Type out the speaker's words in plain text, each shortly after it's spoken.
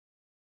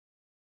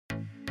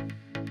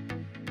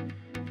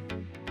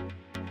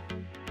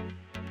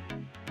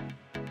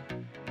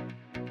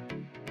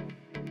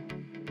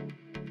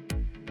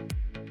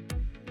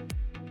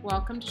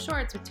Welcome to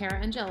Shorts with Tara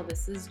and Jill.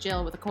 This is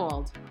Jill with a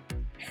cold.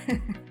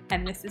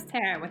 And this is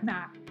Tara with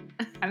not.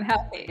 I'm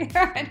healthy.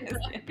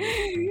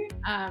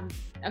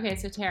 Okay,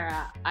 so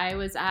Tara, I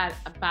was at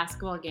a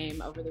basketball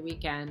game over the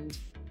weekend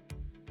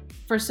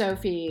for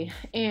Sophie,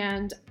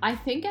 and I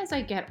think as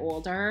I get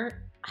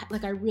older,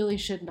 I really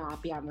should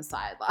not be on the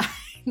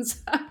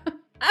sidelines.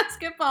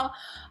 Basketball,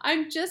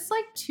 I'm just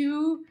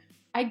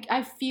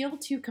I feel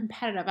too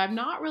competitive. I'm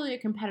not really a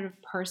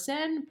competitive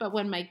person, but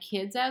when my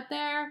kid's out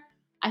there,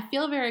 I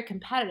feel very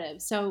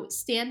competitive. So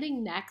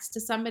standing next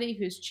to somebody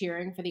who's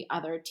cheering for the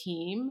other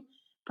team,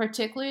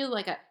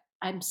 particularly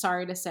I'm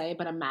sorry to say,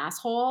 but a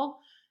masshole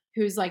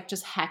who's like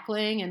just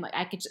heckling and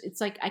it's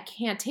like I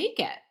can't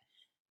take it.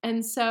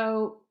 And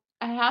so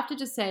I have to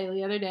just say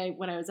the other day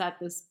when I was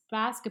at this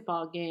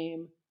basketball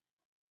game,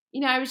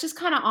 I was just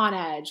kind of on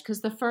edge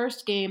because the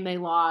first game they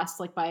lost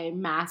like by a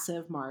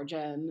massive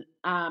margin.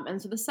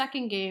 And so the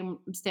second game,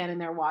 I'm standing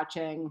there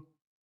watching,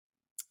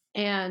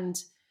 and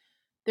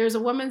there's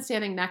a woman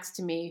standing next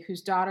to me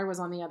whose daughter was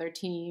on the other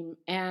team.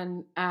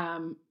 And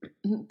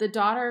the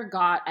daughter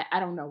got,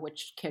 I don't know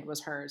which kid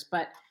was hers,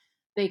 but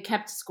they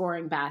kept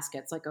scoring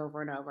baskets like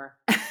over and over.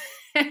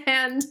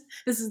 And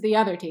this is the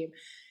other team.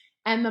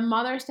 And the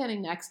mother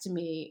standing next to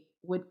me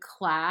would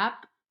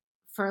clap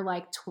for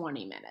like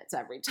 20 minutes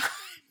every time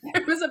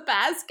there was a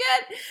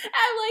basket,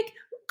 and like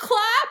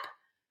clap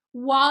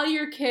while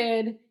your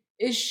kid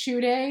is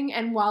shooting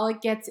and while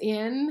it gets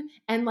in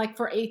and like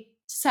for a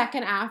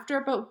second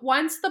after. But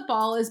once the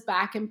ball is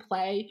back in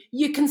play,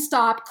 you can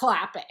stop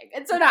clapping.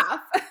 It's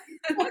enough.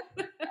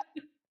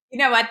 You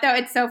know what, though?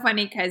 It's so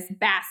funny because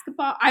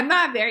basketball, I'm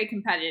not very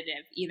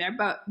competitive either,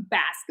 but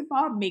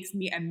basketball makes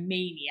me a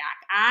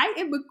maniac. I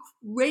am a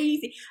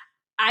crazy.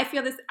 I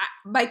feel this.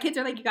 My kids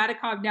are like, you got to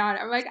calm down.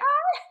 I'm like, I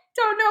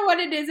don't know what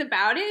it is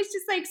about it. It's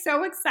just like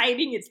so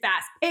exciting. It's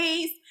fast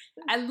paced.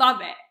 I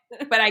love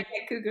it, but I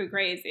get cuckoo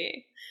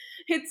crazy.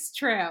 It's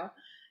true.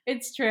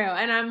 It's true.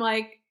 And I'm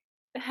like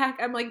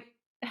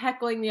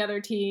heckling the other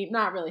team.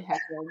 Not really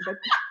heckling, but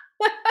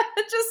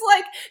just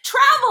like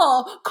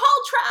call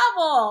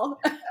travel.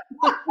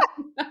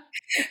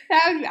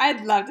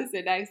 I'd love to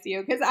sit next to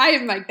you because I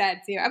am like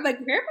that too. I'm like,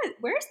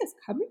 where is this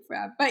coming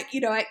from? But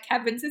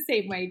Kevin's the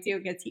same way too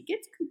because he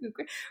gets cuckoo.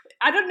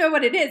 I don't know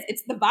what it is.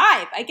 It's the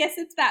vibe. I guess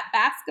it's that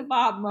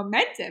basketball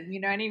momentum. You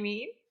know what I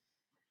mean?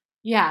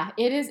 Yeah,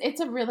 it is.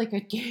 It's a really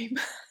good game.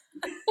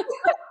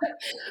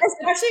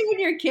 Especially when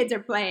your kids are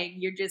playing,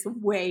 you're just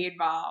way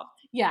involved.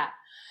 Yeah.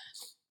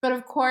 But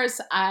of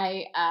course,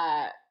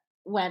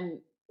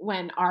 when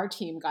our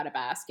team got a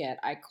basket,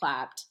 I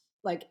clapped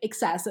like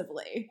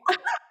excessively.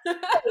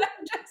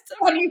 Just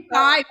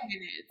 25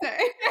 minutes.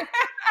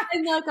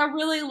 And like a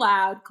really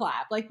loud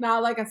clap, like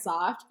not like a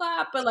soft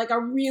clap, but like a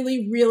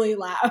really, really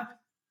loud.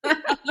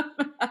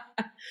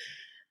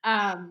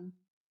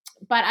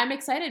 But I'm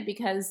excited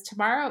because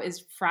tomorrow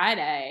is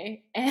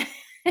Friday,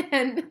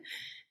 and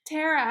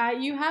Tara,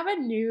 you have a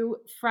new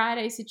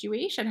Friday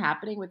situation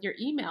happening with your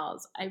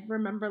emails. I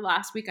remember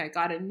last week I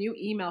got a new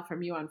email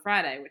from you on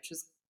Friday, which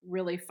was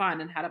really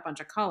fun and had a bunch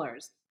of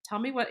colors. Tell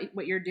me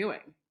what you're doing.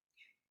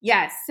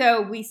 Yes.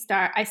 So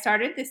I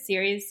started this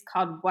series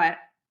called What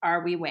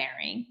Are We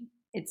Wearing?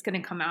 It's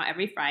going to come out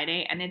every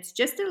Friday, and it's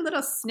just a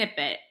little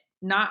snippet,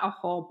 not a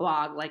whole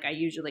blog like I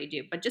usually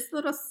do, but just a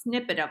little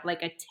snippet of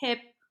like a tip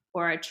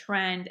or a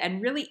trend,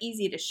 and really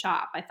easy to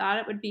shop. I thought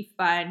it would be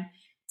fun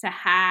to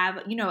have,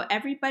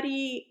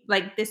 everybody,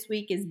 like this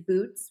week is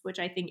boots, which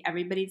I think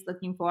everybody's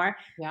looking for.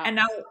 Yeah. And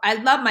I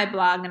love my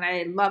blog and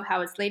I love how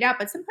it's laid out,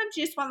 but sometimes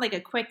you just want like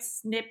a quick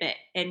snippet.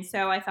 And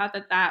so I thought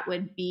that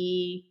would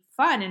be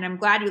fun. And I'm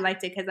glad you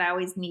liked it because I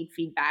always need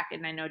feedback.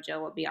 And I know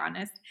Jill will be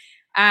honest.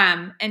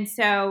 And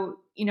so,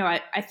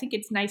 I think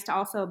it's nice to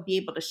also be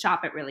able to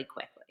shop it really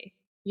quickly.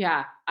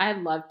 Yeah. I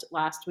loved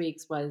last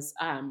week's was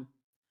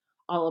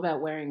all about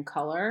wearing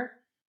color,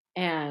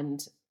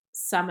 and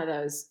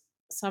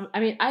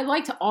I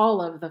liked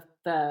all of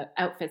the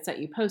outfits that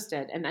you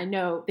posted, and I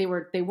know they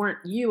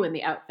weren't you in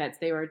the outfits,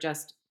 they were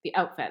just the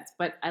outfits,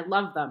 but I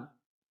love them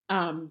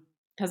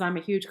because I'm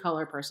a huge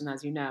color person,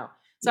 as you know.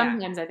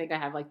 Sometimes I think I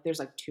have there's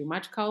too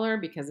much color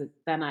because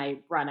then I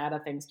run out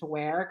of things to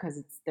wear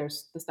because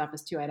the stuff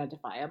is too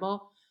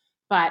identifiable.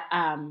 But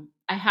I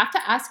have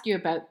to ask you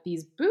about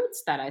these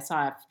boots that I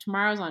saw. If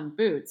tomorrow's on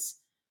Boots.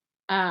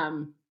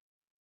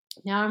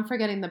 Now I'm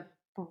forgetting the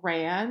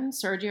brand,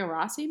 Sergio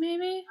Rossi,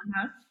 maybe.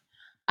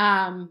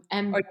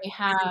 And Or they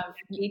have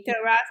Vito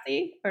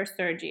Rossi or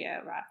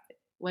Sergio Rossi?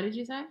 What did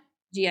you say?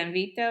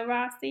 Gianvito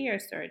Rossi or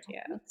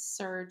Sergio?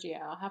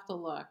 Sergio. I'll have to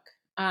look.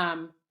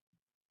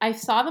 I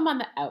saw them on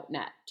the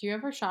Outnet. Do you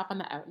ever shop on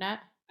the Outnet?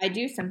 I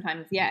do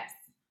sometimes, yes.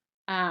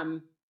 I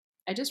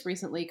just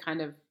recently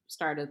kind of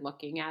started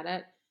looking at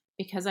it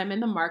because I'm in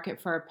the market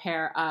for a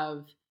pair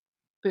of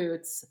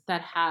boots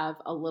that have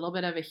a little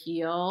bit of a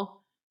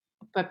heel,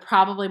 but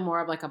probably more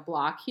of like a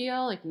block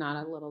heel, like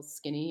not a little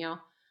skinny heel.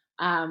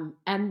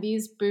 And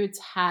these boots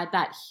had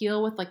that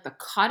heel with like the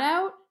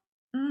cutout.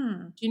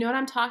 Do you know what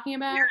I'm talking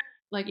about?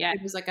 Yeah.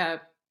 It was like a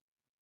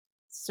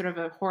sort of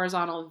a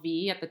horizontal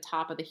V at the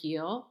top of the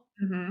heel.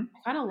 Mm-hmm.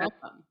 I kind of love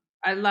them.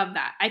 I love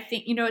that. I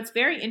think, it's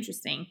very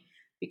interesting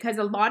because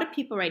a lot of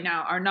people right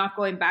now are not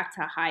going back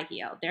to a high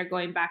heel. They're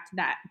going back to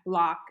that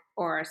block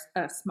or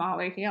a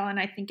smaller heel. And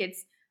I think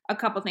it's a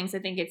couple things. I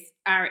think it's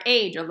our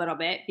age a little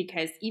bit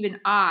because even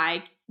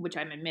I, which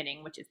I'm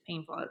admitting, which is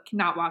painful,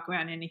 cannot walk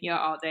around in a heel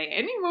all day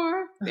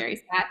anymore. Very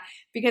sad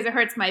because it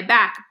hurts my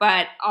back.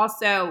 But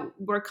also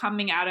we're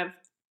coming out of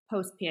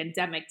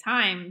post-pandemic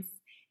times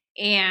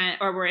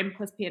or we're in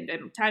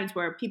post-pandemic times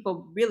where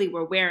people really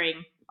were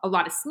wearing a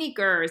lot of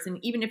sneakers,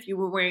 and even if you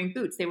were wearing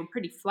boots, they were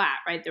pretty flat,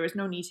 right? There was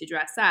no need to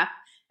dress up.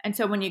 And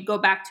so when you go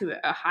back to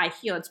a high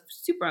heel, it's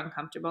super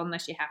uncomfortable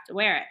unless you have to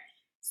wear it.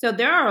 So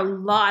there are a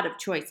lot of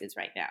choices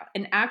right now.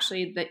 And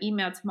actually, the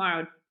email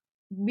tomorrow,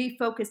 we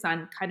focus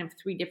on kind of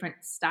 3 different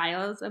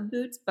styles of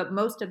boots, but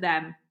most of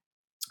them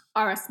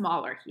are a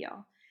smaller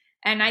heel.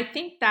 And I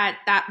think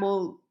that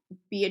will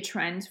be a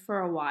trend for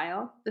a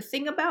while. The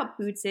thing about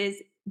boots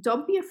is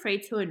don't be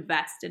afraid to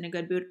invest in a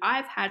good boot.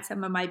 I've had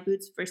some of my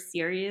boots for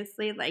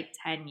seriously like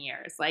 10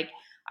 years. Like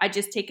I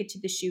just take it to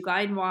the shoe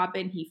guy in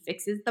Waubon. He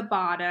fixes the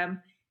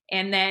bottom.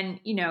 And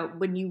then,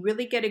 when you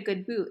really get a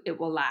good boot, it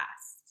will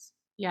last.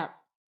 Yeah.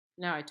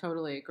 No, I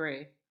totally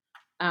agree.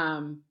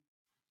 I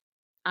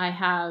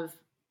have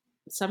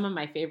some of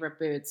my favorite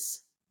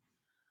boots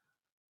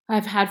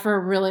I've had for a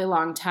really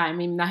long time. I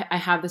mean, I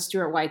have the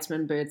Stuart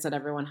Weitzman boots that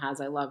everyone has.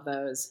 I love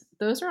those.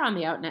 Those are on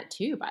the Outnet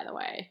too, by the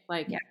way.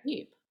 Like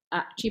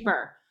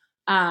cheaper.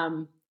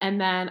 And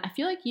then I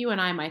feel like you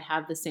and I might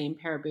have the same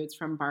pair of boots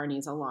from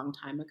Barney's a long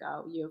time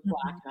ago. You have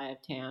black and I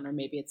have tan, or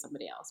maybe it's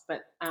somebody else.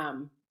 But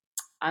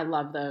I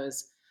love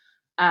those.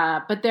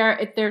 But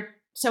they're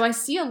so I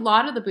see a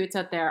lot of the boots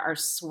out there are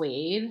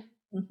suede.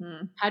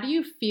 Mm-hmm. How do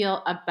you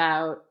feel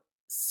about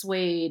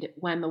suede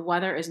when the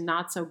weather is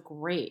not so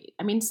great?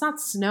 I mean, it's not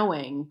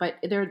snowing, but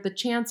the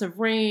chance of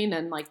rain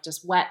and like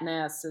just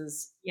wetness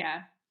is.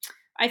 Yeah.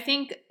 I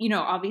think,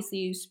 obviously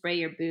you spray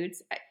your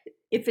boots.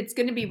 If it's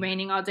going to be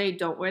raining all day,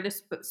 don't wear the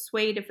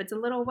suede. If it's a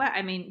little wet,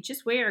 I mean,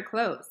 just wear your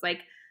clothes.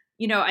 Like,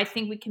 I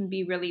think we can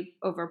be really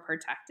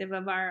overprotective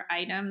of our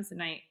items.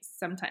 And I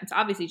sometimes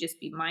obviously just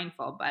be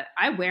mindful, but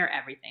I wear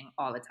everything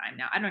all the time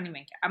now. I don't even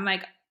care. I'm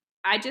like,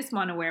 I just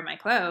want to wear my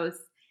clothes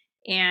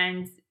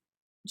and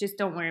just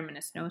don't wear them in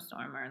a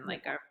snowstorm or in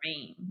like a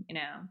rain,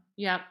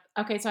 Yep.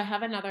 Okay. So I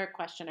have another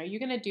question. Are you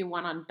going to do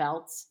one on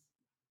belts?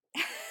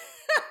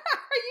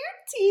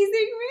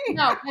 Teasing me?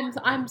 No,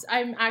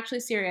 I'm actually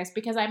serious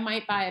because I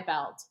might buy a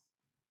belt.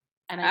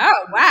 And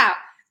wow.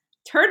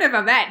 Turn of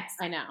events.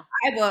 I know.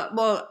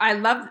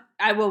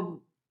 I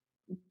will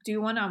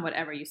do one on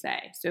whatever you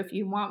say. So if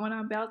you want one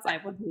on belts, I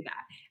will do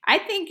that. I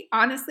think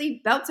honestly,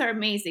 belts are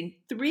amazing.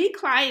 3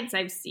 clients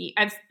I've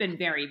been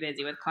very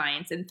busy with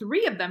clients, and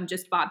 3 of them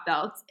just bought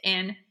belts.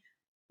 And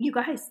you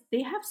guys,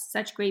 they have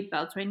such great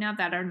belts right now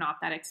that are not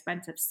that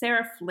expensive.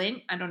 Sarah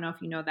Flint, I don't know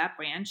if you know that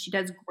brand. She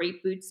does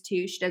great boots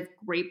too. She does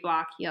great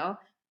block heel,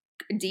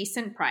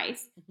 decent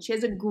price. She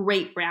has a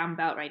great brown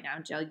belt right now,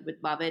 Jill. You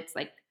would love it. It's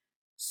like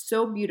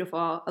so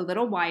beautiful, a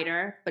little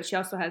wider, but she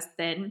also has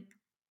thin.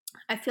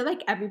 I feel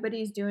like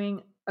everybody's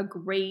doing a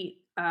great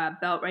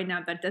belt right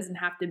now that doesn't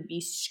have to be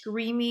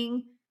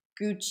screaming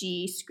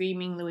Gucci,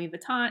 screaming Louis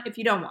Vuitton if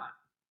you don't want.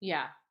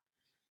 Yeah.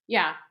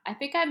 Yeah, I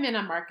think I'm in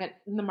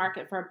the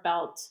market for a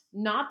belt,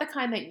 not the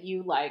kind that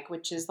you like,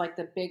 which is like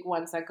the big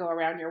ones that go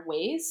around your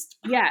waist.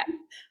 Yeah.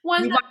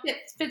 One that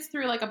fits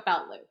through like a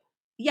belt loop.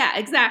 Yeah,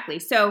 exactly.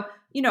 So,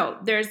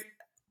 there's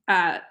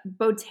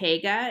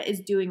Bottega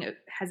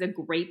has a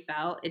great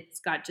belt. It's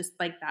got just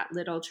like that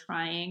little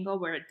triangle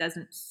where it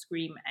doesn't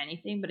scream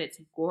anything, but it's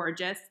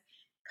gorgeous.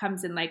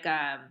 Comes in like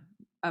a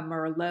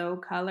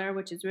Merlot color,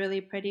 which is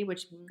really pretty,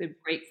 which is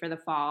great for the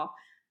fall.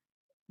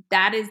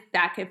 That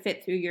could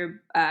fit through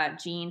your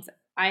jeans.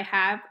 I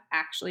have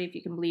actually, if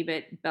you can believe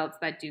it, belts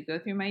that do go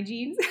through my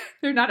jeans.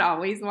 They're not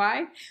always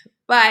wide,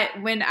 but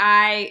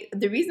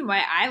the reason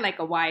why I like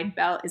a wide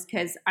belt is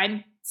because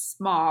I'm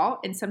small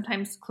and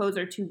sometimes clothes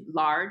are too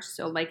large.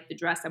 So like the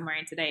dress I'm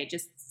wearing today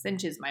just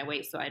cinches my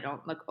waist so I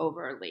don't look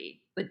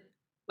overly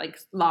like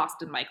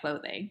lost in my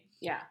clothing.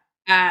 Yeah.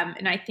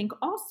 And I think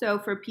also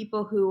for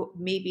people who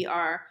maybe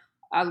are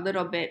a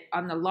little bit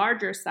on the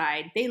larger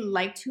side, they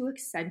like to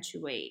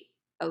accentuate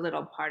a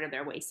little part of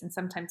their waist. And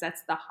sometimes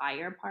that's the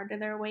higher part of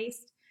their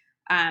waist.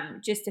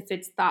 Just if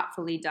it's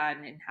thoughtfully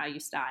done in how you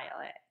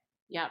style it.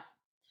 Yep.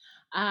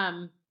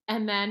 And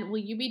then will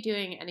you be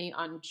doing any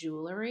on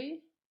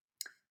jewelry?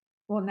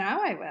 Well, now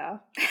I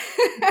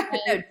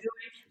will.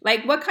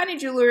 Like, what kind of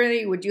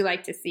jewelry would you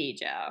like to see,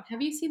 Joe?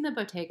 Have you seen the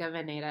Bottega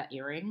Veneta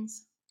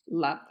earrings?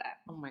 Love that.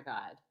 Oh my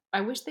God.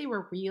 I wish they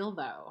were real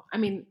though. I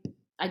mean,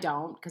 I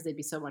don't because they'd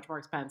be so much more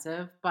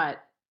expensive,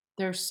 but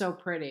they're so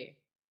pretty.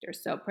 They're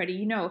so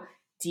pretty.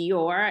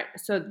 Dior.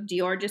 So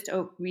Dior just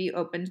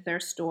reopened their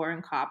store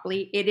in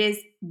Copley. It is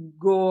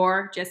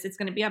gorgeous. It's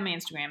going to be on my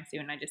Instagram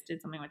soon. I just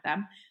did something with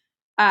them.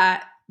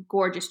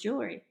 Gorgeous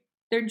jewelry.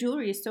 Their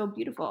jewelry is so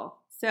beautiful.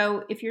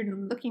 So if you're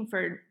looking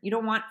for, you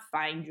don't want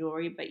fine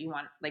jewelry, but you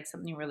want like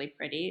something really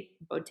pretty,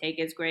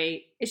 Bottega is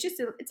great. It's just,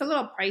 it's a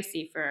little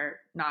pricey for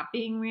not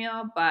being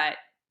real, but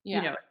you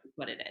know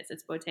what it is.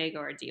 It's Bottega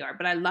or Dior,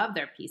 but I love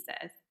their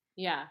pieces.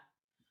 Yeah.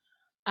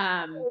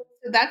 So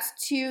that's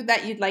two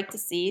that you'd like to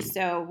see.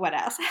 So what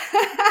else?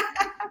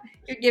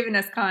 You're giving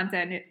us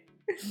content.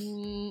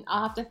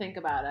 I'll have to think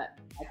about it.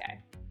 Okay.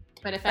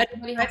 But if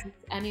anybody has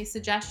any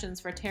suggestions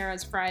for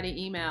Tara's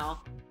Friday email,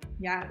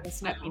 yeah,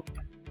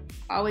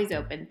 always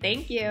open.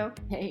 Thank you.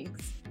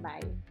 Thanks.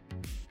 Bye.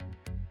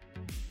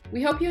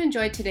 We hope you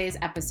enjoyed today's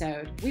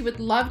episode. We would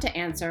love to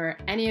answer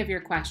any of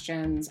your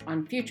questions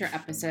on future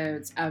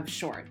episodes of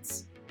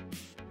Shorts.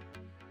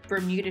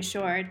 Bermuda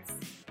shorts,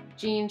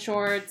 jean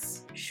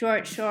shorts,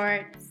 short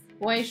shorts,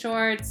 boy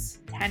shorts,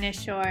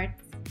 tennis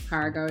shorts,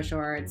 cargo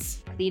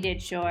shorts,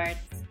 pleated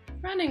shorts,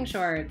 running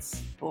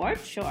shorts, board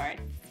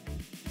shorts.